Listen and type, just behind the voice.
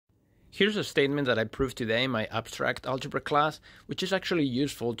Here's a statement that I proved today in my abstract algebra class, which is actually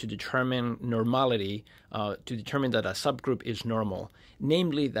useful to determine normality, to determine that a subgroup is normal.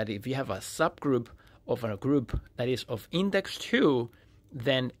 Namely, that if you have a subgroup of a group that is of index 2,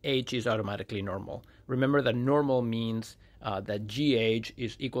 then H is automatically normal. Remember that normal means that GH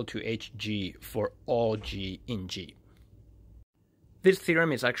is equal to HG for all G in G. This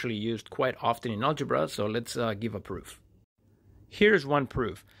theorem is actually used quite often in algebra, so let's give a proof. Here's one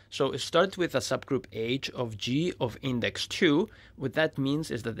proof. So it starts with a subgroup H of G of index 2. What that means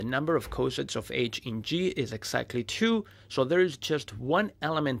is that the number of cosets of H in G is exactly 2. So there is just one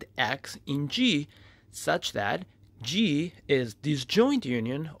element X in G such that G is disjoint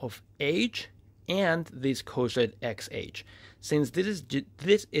union of H and this coset XH. Since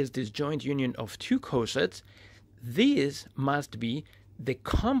this is disjoint union of two cosets, this must be the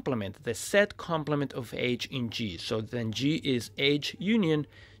complement, the set complement of H in G. So then G is H union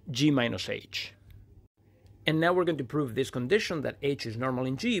G minus H. And now we're going to prove this condition that H is normal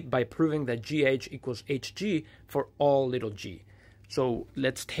in G by proving that GH equals HG for all little g. So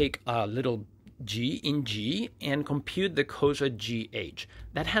let's take a little g in G and compute the coset GH.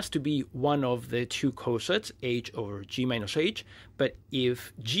 That has to be one of the two cosets, H over G minus H. But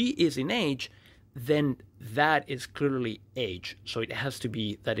if G is in H, then that is clearly H, so it has to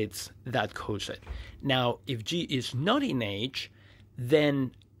be that it's that coset. Now, if G is not in H,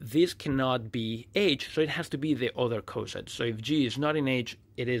 then this cannot be H, so it has to be the other coset. So if G is not in H,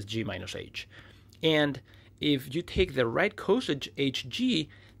 it is G minus H. And if you take the right coset HG,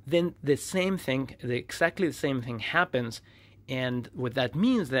 then the same thing, exactly the same thing happens. And what that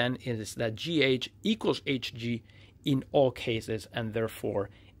means then is that GH equals HG in all cases, and therefore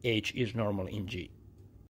H is normal in G.